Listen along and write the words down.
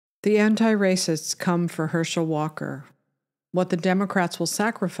The anti-racists come for Herschel Walker, what the Democrats will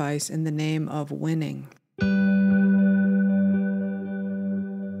sacrifice in the name of winning.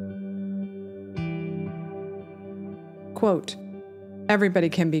 Quote, "Everybody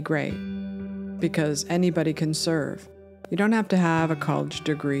can be great, because anybody can serve. You don't have to have a college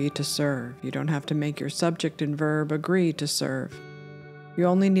degree to serve. You don't have to make your subject and verb agree to serve. You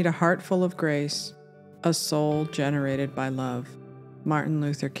only need a heart full of grace, a soul generated by love." Martin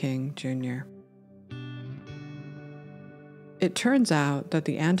Luther King, Jr. It turns out that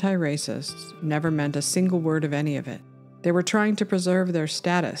the anti-racists never meant a single word of any of it. They were trying to preserve their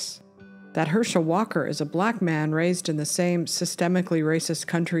status. That Herschel Walker is a black man raised in the same systemically racist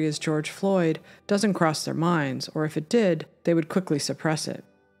country as George Floyd doesn't cross their minds, or if it did, they would quickly suppress it.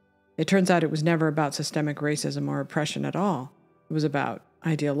 It turns out it was never about systemic racism or oppression at all. It was about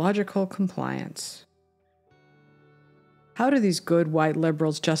ideological compliance. How do these good white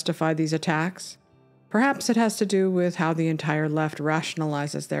liberals justify these attacks? Perhaps it has to do with how the entire left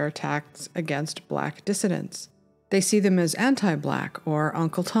rationalizes their attacks against black dissidents. They see them as anti-black or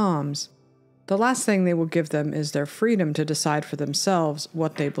Uncle Toms. The last thing they will give them is their freedom to decide for themselves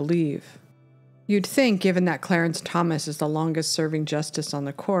what they believe. You'd think, given that Clarence Thomas is the longest-serving justice on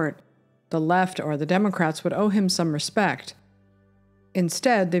the court, the left or the Democrats would owe him some respect.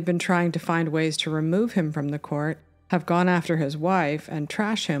 Instead, they've been trying to find ways to remove him from the court, have gone after his wife, and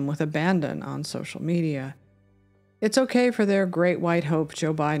trash him with abandon on social media. It's okay for their great white hope,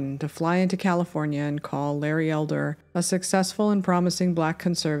 Joe Biden, to fly into California and call Larry Elder, a successful and promising black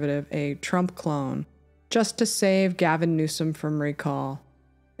conservative, a Trump clone, just to save Gavin Newsom from recall.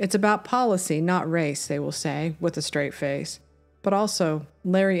 It's about policy, not race, they will say, with a straight face. But also,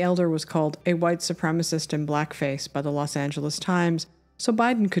 Larry Elder was called a white supremacist in blackface by the Los Angeles Times, so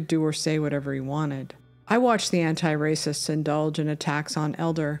Biden could do or say whatever he wanted. I watched the anti-racists indulge in attacks on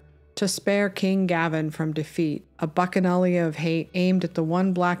Elder to spare King Gavin from defeat, a bacchanalia of hate aimed at the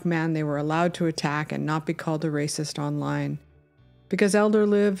one black man they were allowed to attack and not be called a racist online. Because Elder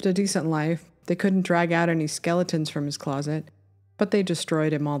lived a decent life, they couldn't drag out any skeletons from his closet, but they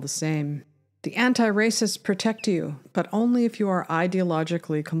destroyed him all the same. The anti-racists protect you, but only if you are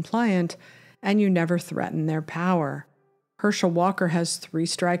ideologically compliant and you never threaten their power. Herschel Walker has 3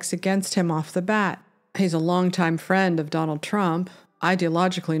 strikes against him off the bat. He's a longtime friend of Donald Trump,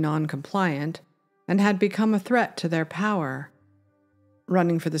 ideologically non-compliant, and had become a threat to their power.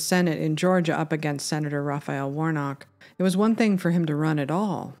 Running for the Senate in Georgia up against Senator Raphael Warnock, it was one thing for him to run at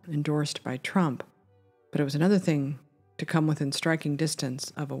all, endorsed by Trump, but it was another thing to come within striking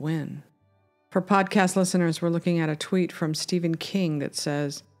distance of a win. For podcast listeners, we're looking at a tweet from Stephen King that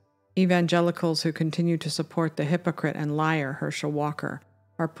says, "Evangelicals who continue to support the hypocrite and liar Herschel Walker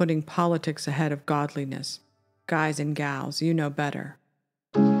are putting politics ahead of godliness. Guys and gals, you know better."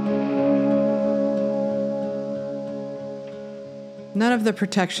 None of the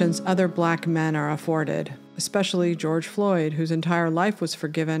protections other black men are afforded, especially George Floyd, whose entire life was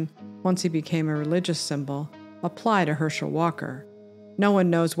forgiven once he became a religious symbol, apply to Herschel Walker. No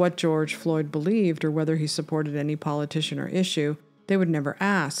one knows what George Floyd believed or whether he supported any politician or issue. They would never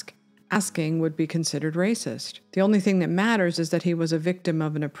ask. Asking would be considered racist. The only thing that matters is that he was a victim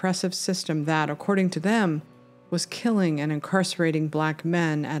of an oppressive system that, according to them, was killing and incarcerating black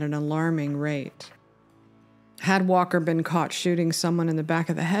men at an alarming rate. Had Walker been caught shooting someone in the back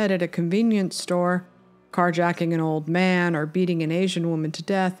of the head at a convenience store, carjacking an old man, or beating an Asian woman to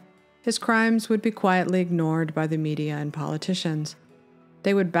death, his crimes would be quietly ignored by the media and politicians.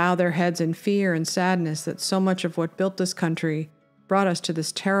 They would bow their heads in fear and sadness that so much of what built this country brought us to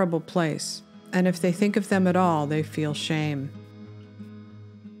this terrible place, and if they think of them at all, they feel shame.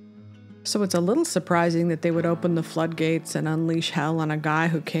 So it's a little surprising that they would open the floodgates and unleash hell on a guy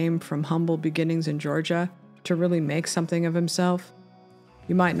who came from humble beginnings in Georgia to really make something of himself.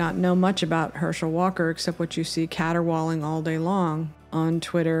 You might not know much about Herschel Walker except what you see caterwauling all day long on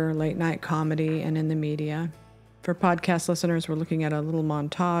Twitter, late-night comedy, and in the media. For podcast listeners, we're looking at a little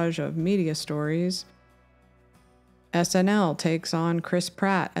montage of media stories. SNL takes on Chris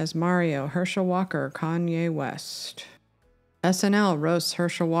Pratt as Mario, Herschel Walker, Kanye West. SNL roasts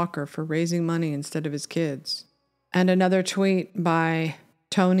Herschel Walker for raising money instead of his kids. And another tweet by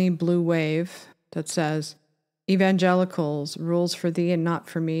Tony Blue Wave that says, "Evangelicals, rules for thee and not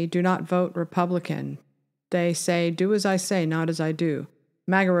for me, do not vote Republican. They say, do as I say, not as I do.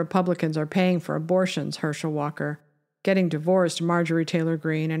 MAGA Republicans are paying for abortions, Herschel Walker, getting divorced, Marjorie Taylor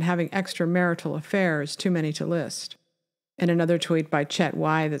Greene, and having extramarital affairs, too many to list." In another tweet by Chet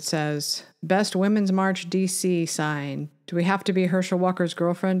Y that says, "Best Women's March DC sign. Do we have to be Herschel Walker's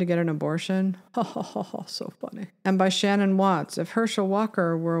girlfriend to get an abortion?" Ha ha ha ha, so funny. And by Shannon Watts, "If Herschel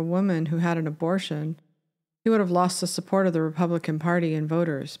Walker were a woman who had an abortion, he would have lost the support of the Republican Party and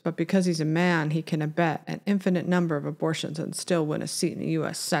voters, but because he's a man, he can abet an infinite number of abortions and still win a seat in the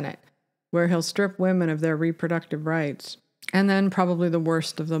U.S. Senate, where he'll strip women of their reproductive rights." And then probably the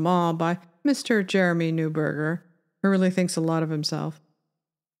worst of them all by Mr. Jeremy Neuberger, who really thinks a lot of himself.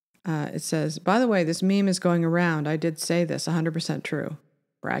 It says, "By the way, this meme is going around. I did say this, 100% true."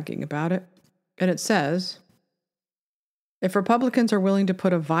 Bragging about it. And it says, "If Republicans are willing to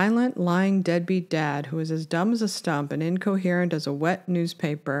put a violent, lying, deadbeat dad who is as dumb as a stump and incoherent as a wet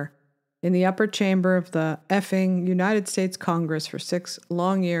newspaper in the upper chamber of the effing United States Congress for 6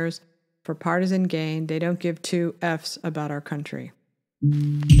 long years for partisan gain, they don't give 2 Fs about our country."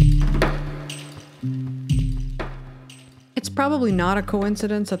 It's probably not a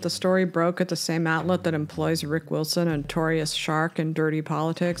coincidence that the story broke at the same outlet that employs Rick Wilson, a notorious shark in dirty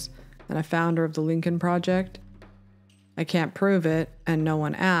politics and a founder of the Lincoln Project. I can't prove it, and no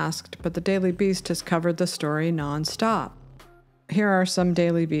one asked, but the Daily Beast has covered the story nonstop. Here are some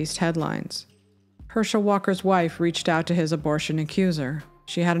Daily Beast headlines. Herschel Walker's wife reached out to his abortion accuser.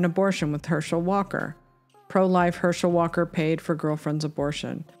 She had an abortion with Herschel Walker. Pro-life Herschel Walker paid for girlfriend's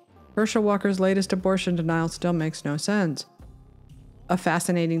abortion. Herschel Walker's latest abortion denial still makes no sense. A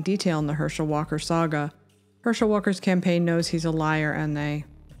fascinating detail in the Herschel Walker saga. Herschel Walker's campaign knows he's a liar, and they.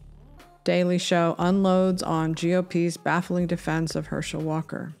 Daily Show unloads on GOP's baffling defense of Herschel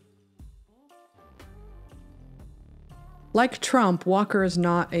Walker. Like Trump, Walker is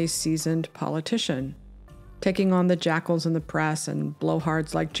not a seasoned politician. Taking on the jackals in the press and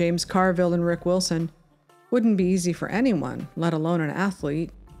blowhards like James Carville and Rick Wilson wouldn't be easy for anyone, let alone an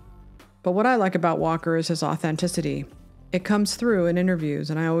athlete. But what I like about Walker is his authenticity. It comes through in interviews,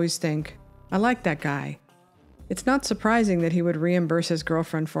 and I always think, I like that guy. It's not surprising that he would reimburse his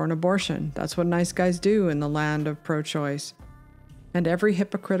girlfriend for an abortion. That's what nice guys do in the land of pro-choice. And every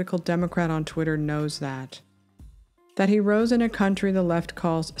hypocritical Democrat on Twitter knows that. That he rose in a country the left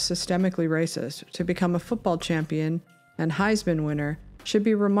calls systemically racist to become a football champion and Heisman winner should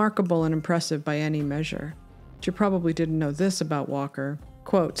be remarkable and impressive by any measure. But you probably didn't know this about Walker.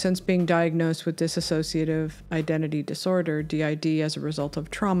 Quote, "Since being diagnosed with dissociative identity disorder, DID, as a result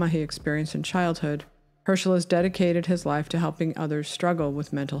of trauma he experienced in childhood, Herschel has dedicated his life to helping others struggle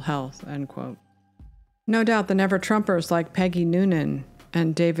with mental health," end quote. No doubt the never-Trumpers like Peggy Noonan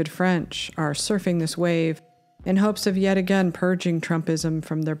and David French are surfing this wave in hopes of yet again purging Trumpism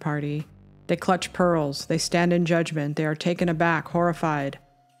from their party. They clutch pearls, they stand in judgment, they are taken aback, horrified,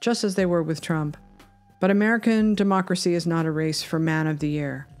 just as they were with Trump. But American democracy is not a race for Man of the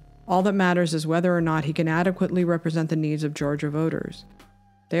Year. All that matters is whether or not he can adequately represent the needs of Georgia voters.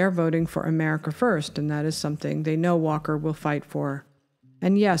 They are voting for America first, and that is something they know Walker will fight for.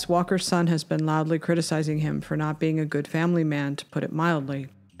 And yes, Walker's son has been loudly criticizing him for not being a good family man, to put it mildly.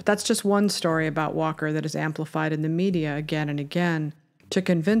 But that's just one story about Walker that is amplified in the media again and again to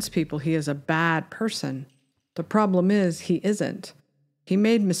convince people he is a bad person. The problem is he isn't. He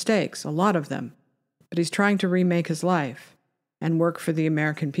made mistakes, a lot of them. But he's trying to remake his life and work for the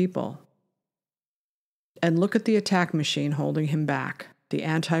American people. And look at the attack machine holding him back, the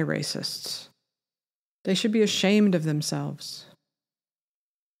anti-racists. They should be ashamed of themselves.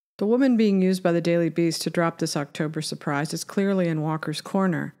 The woman being used by the Daily Beast to drop this October surprise is clearly in Walker's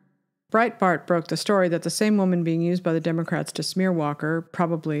corner. Breitbart broke the story that the same woman being used by the Democrats to smear Walker,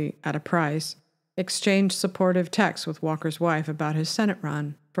 probably at a price, exchanged supportive texts with Walker's wife about his Senate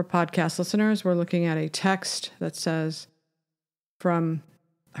run. For podcast listeners, we're looking at a text that says, from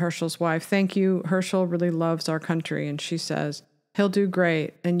Herschel's wife, "Thank you, Herschel really loves our country," and she says, "He'll do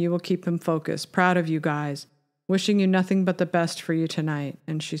great, and you will keep him focused. Proud of you guys. Wishing you nothing but the best for you tonight."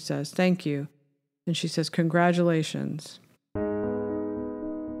 And she says, "Thank you." And she says, "Congratulations."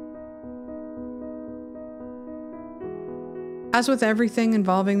 As with everything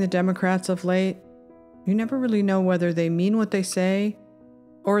involving the Democrats of late, you never really know whether they mean what they say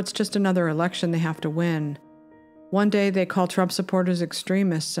or it's just another election they have to win. One day they call Trump supporters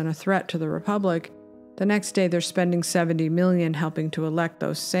extremists and a threat to the Republic. The next day they're spending $70 million helping to elect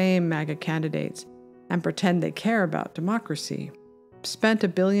those same MAGA candidates and pretend they care about democracy. Spent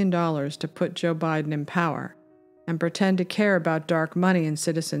 $1 billion to put Joe Biden in power and pretend to care about dark money and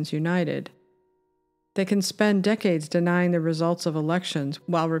Citizens United. They can spend decades denying the results of elections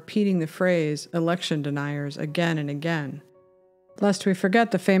while repeating the phrase "election deniers" again and again. Lest we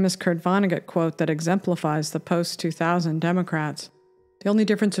forget the famous Kurt Vonnegut quote that exemplifies the post-2000 Democrats. The only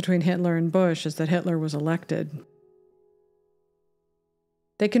difference between Hitler and Bush is that Hitler was elected.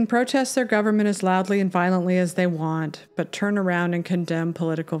 They can protest their government as loudly and violently as they want, but turn around and condemn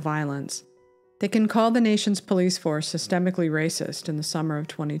political violence. They can call the nation's police force systemically racist in the summer of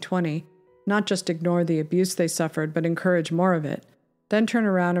 2020, not just ignore the abuse they suffered, but encourage more of it, then turn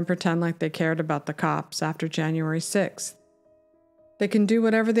around and pretend like they cared about the cops after January 6th. They can do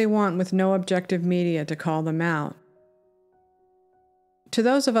whatever they want with no objective media to call them out. To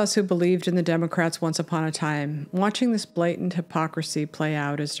those of us who believed in the Democrats once upon a time, watching this blatant hypocrisy play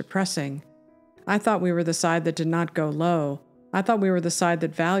out is depressing. I thought we were the side that did not go low. I thought we were the side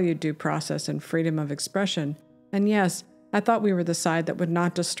that valued due process and freedom of expression. And yes, I thought we were the side that would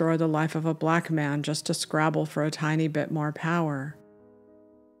not destroy the life of a black man just to scrabble for a tiny bit more power.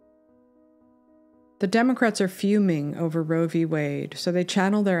 The Democrats are fuming over Roe v. Wade, so they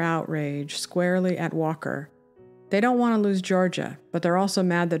channel their outrage squarely at Walker. They don't want to lose Georgia, but they're also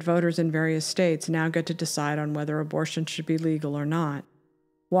mad that voters in various states now get to decide on whether abortion should be legal or not.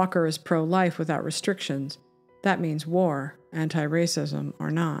 Walker is pro-life without restrictions. That means war, anti-racism,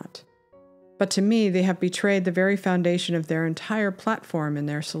 or not. But to me, they have betrayed the very foundation of their entire platform in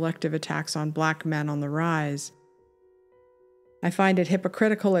their selective attacks on black men on the rise. I find it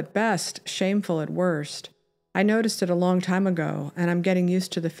hypocritical at best, shameful at worst. I noticed it a long time ago, and I'm getting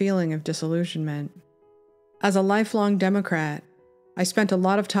used to the feeling of disillusionment. As a lifelong Democrat, I spent a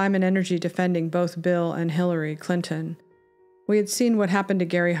lot of time and energy defending both Bill and Hillary Clinton. We had seen what happened to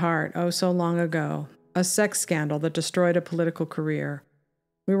Gary Hart so long ago, a sex scandal that destroyed a political career.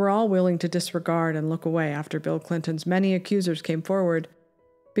 We were all willing to disregard and look away after Bill Clinton's many accusers came forward,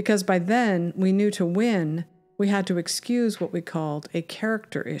 because by then we knew to win, we had to excuse what we called a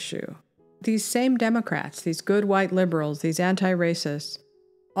character issue. These same Democrats, these good white liberals, these anti-racists,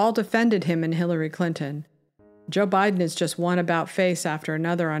 all defended him and Hillary Clinton. Joe Biden is just one about-face after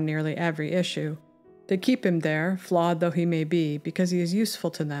another on nearly every issue. They keep him there, flawed though he may be, because he is useful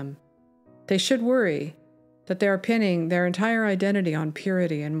to them. They should worry that they are pinning their entire identity on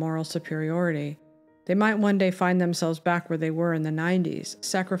purity and moral superiority. They might one day find themselves back where they were in the 90s,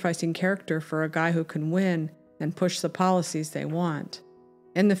 sacrificing character for a guy who can win and push the policies they want.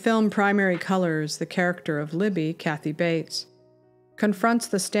 In the film Primary Colors, the character of Libby, Kathy Bates, confronts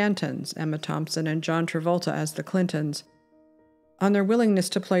the Stantons, Emma Thompson and John Travolta as the Clintons, on their willingness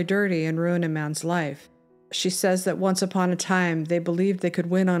to play dirty and ruin a man's life. She says that once upon a time they believed they could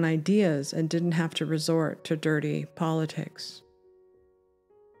win on ideas and didn't have to resort to dirty politics.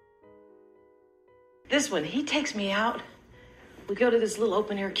 This one, he takes me out. We go to this little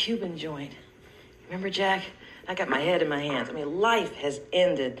open-air Cuban joint. Remember, Jack? I got my head in my hands. I mean, life has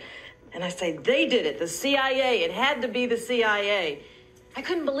ended. And I say, they did it, the CIA. It had to be the CIA. I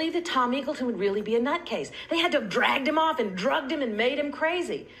couldn't believe that Tom Eagleton would really be a nutcase. They had to have dragged him off and drugged him and made him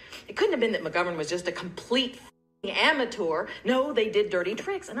crazy. It couldn't have been that McGovern was just a complete amateur. No, they did dirty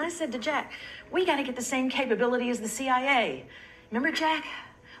tricks. And I said to Jack, we got to get the same capability as the CIA. Remember, Jack?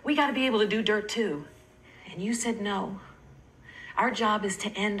 We got to be able to do dirt, too. And you said no. Our job is to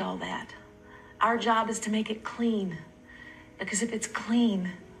end all that. Our job is to make it clean. Because if it's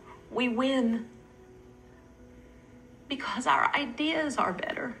clean, we win. Because our ideas are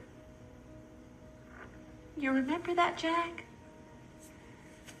better. You remember that, Jack?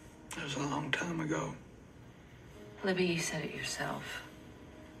 That was a long time ago. Libby, you said it yourself.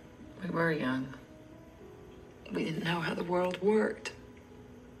 We were young. We didn't know how the world worked.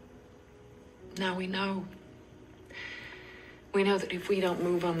 Now we know. We know that if we don't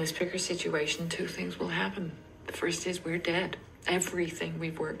move on this Picker situation, two things will happen. The first is we're dead. Everything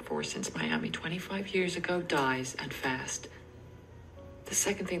we've worked for since Miami 25 years ago dies, and fast. The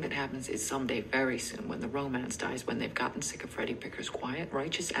second thing that happens is someday, very soon, when the romance dies, when they've gotten sick of Freddie Picker's quiet,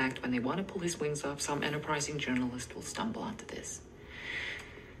 righteous act, when they want to pull his wings off, some enterprising journalist will stumble onto this.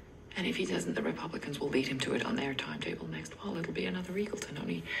 And if he doesn't, the Republicans will lead him to it on their timetable next fall. It'll be another Eagleton,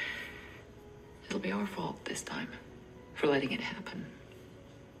 only it'll be our fault this time for letting it happen.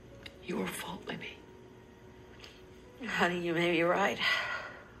 Your fault, Libby. Honey, you may be right.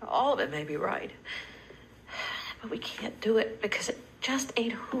 All of it may be right. But we can't do it because it just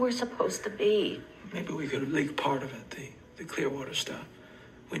ain't who we're supposed to be. Maybe we could leak part of it, the Clearwater stuff.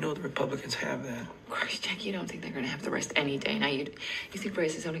 We know the Republicans have that. Of course, Jack, you don't think they're going to have the rest any day. Now, you think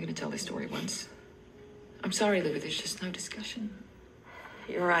Bryce is only going to tell this story once? I'm sorry, Libby, there's just no discussion.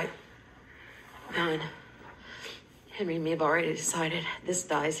 You're right. None. Henry and me have already decided this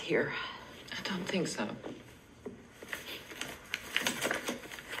dies here. I don't think so.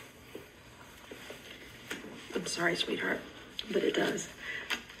 I'm sorry, sweetheart, but it does.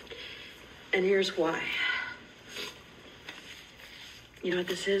 And here's why. You know what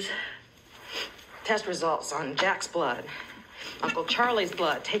this is? Test results on Jack's blood. Uncle Charlie's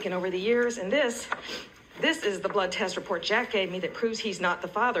blood taken over the years, and this is the blood test report Jack gave me that proves he's not the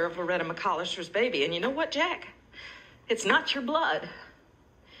father of Loretta McCollister's baby. And you know what, Jack? It's not your blood.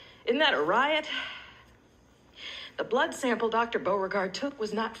 Isn't that a riot? The blood sample Dr. Beauregard took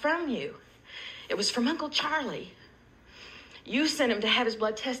was not from you. It was from Uncle Charlie. You sent him to have his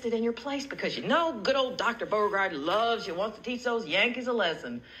blood tested in your place because you know good old Dr. Beauregard loves you, wants to teach those Yankees a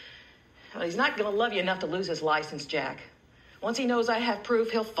lesson. Well, he's not going to love you enough to lose his license, Jack. Once he knows I have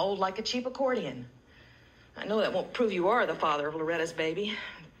proof, he'll fold like a cheap accordion. I know that won't prove you are the father of Loretta's baby.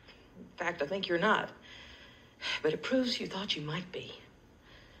 In fact, I think you're not. But it proves you thought you might be.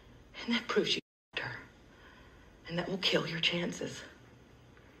 And that proves you her. And that will kill your chances.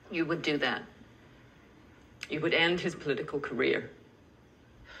 You would do that. You would end his political career.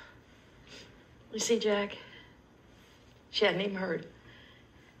 You see, Jack, she hadn't even heard.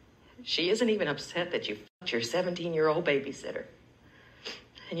 She isn't even upset that you fucked your 17-year-old babysitter.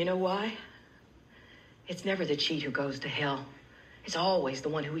 And you know why? It's never the cheat who goes to hell. It's always the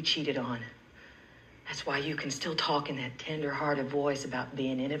one who he cheated on. That's why you can still talk in that tender-hearted voice about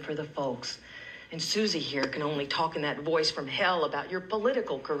being in it for the folks. And Susie here can only talk in that voice from hell about your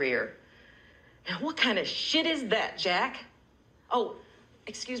political career. Now, what kind of shit is that, Jack? Oh,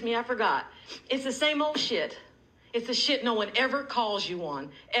 excuse me, I forgot. It's the same old shit. It's the shit no one ever calls you on,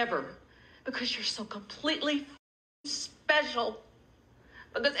 ever. Because you're so completely special.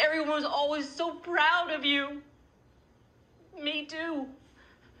 Because everyone's always so proud of you. Me too.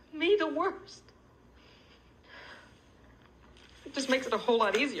 Me the worst. It just makes it a whole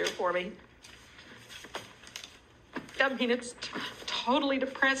lot easier for me. I mean, it's totally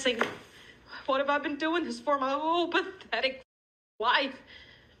depressing. What have I been doing this for my whole pathetic life?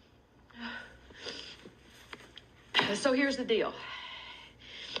 So here's the deal.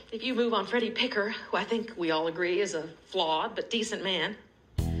 If you move on Freddie Picker, who I think we all agree is a flawed but decent man,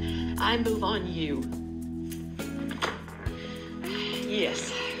 I move on you.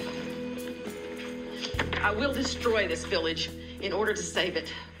 Yes. I will destroy this village in order to save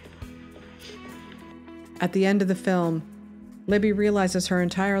it. At the end of the film, Libby realizes her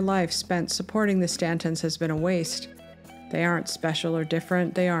entire life spent supporting the Stantons has been a waste. They aren't special or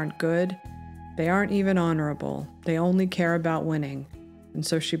different. They aren't good. They aren't even honorable. They only care about winning. And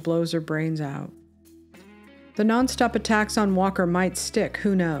so she blows her brains out. The nonstop attacks on Walker might stick,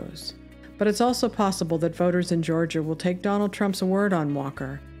 who knows? But it's also possible that voters in Georgia will take Donald Trump's word on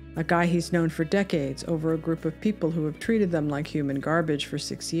Walker, a guy he's known for decades, over a group of people who have treated them like human garbage for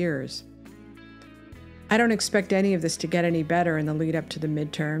 6 years. I don't expect any of this to get any better in the lead up to the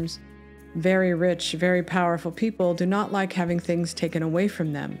midterms. Very rich, very powerful people do not like having things taken away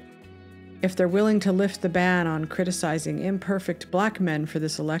from them. If they're willing to lift the ban on criticizing imperfect black men for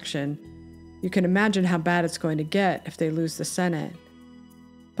this election, you can imagine how bad it's going to get if they lose the Senate.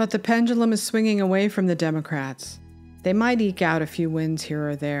 But the pendulum is swinging away from the Democrats. They might eke out a few wins here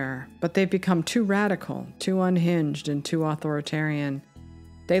or there, but they've become too radical, too unhinged, and too authoritarian.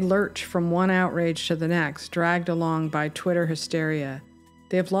 They lurch from one outrage to the next, dragged along by Twitter hysteria.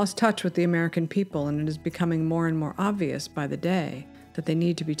 They have lost touch with the American people, and it is becoming more and more obvious by the day that they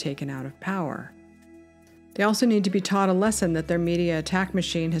need to be taken out of power. They also need to be taught a lesson that their media attack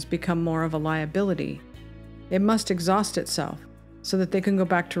machine has become more of a liability. It must exhaust itself so that they can go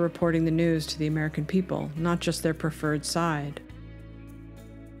back to reporting the news to the American people, not just their preferred side.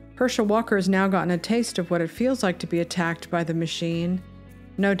 Herschel Walker has now gotten a taste of what it feels like to be attacked by the machine.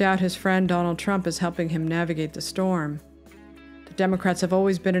 No doubt his friend Donald Trump is helping him navigate the storm. The Democrats have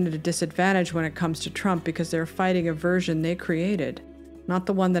always been at a disadvantage when it comes to Trump because they're fighting a version they created, not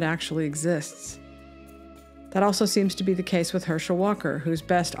the one that actually exists. That also seems to be the case with Herschel Walker, whose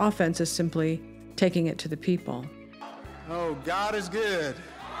best offense is simply taking it to the people. Oh, God is good.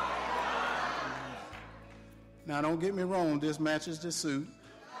 Now, don't get me wrong, this matches the suit.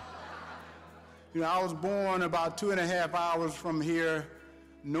 You know, I was born about 2.5 hours from here,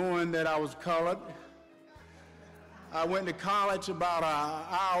 knowing that I was colored. I went to college about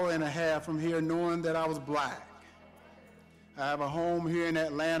an hour and a half from here, knowing that I was black. I have a home here in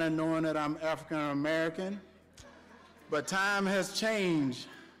Atlanta, knowing that I'm African American. But time has changed,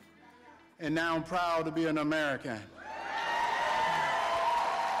 and now I'm proud to be an American.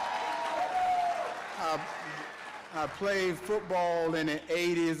 I played football in the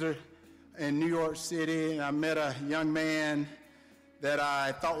 80s in New York City, and I met a young man that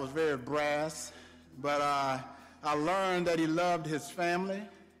I thought was very brass, but I learned that he loved his family,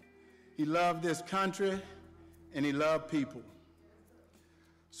 he loved this country, and he loved people.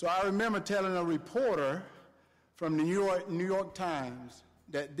 So I remember telling a reporter from the New York Times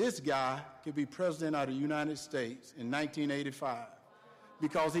that this guy could be president of the United States in 1985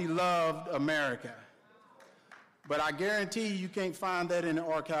 because he loved America. But I guarantee you can't find that in the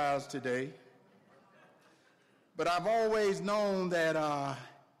archives today. But I've always known that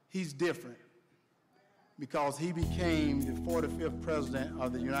he's different because he became the 45th president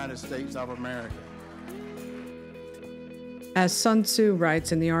of the United States of America. As Sun Tzu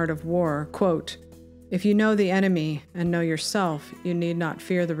writes in The Art of War, quote, "If you know the enemy and know yourself, you need not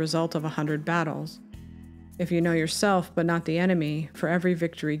fear the result of 100 battles. If you know yourself but not the enemy, for every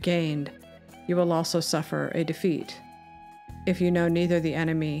victory gained, you will also suffer a defeat. If you know neither the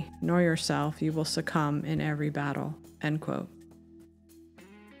enemy nor yourself, you will succumb in every battle." End quote.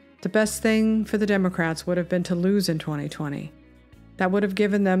 The best thing for the Democrats would have been to lose in 2020. That would have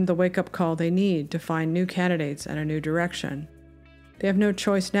given them the wake-up call they need to find new candidates and a new direction. They have no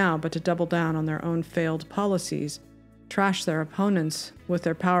choice now but to double down on their own failed policies, trash their opponents with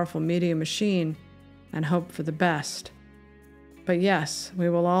their powerful media machine, and hope for the best. But yes, we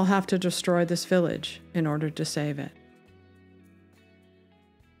will all have to destroy this village in order to save it.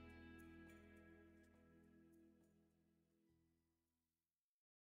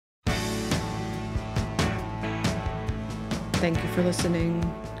 Thank you for listening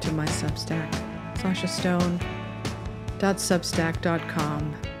to my Substack,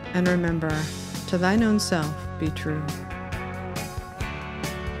 sashastone.substack.com. And remember, to thine own self be true.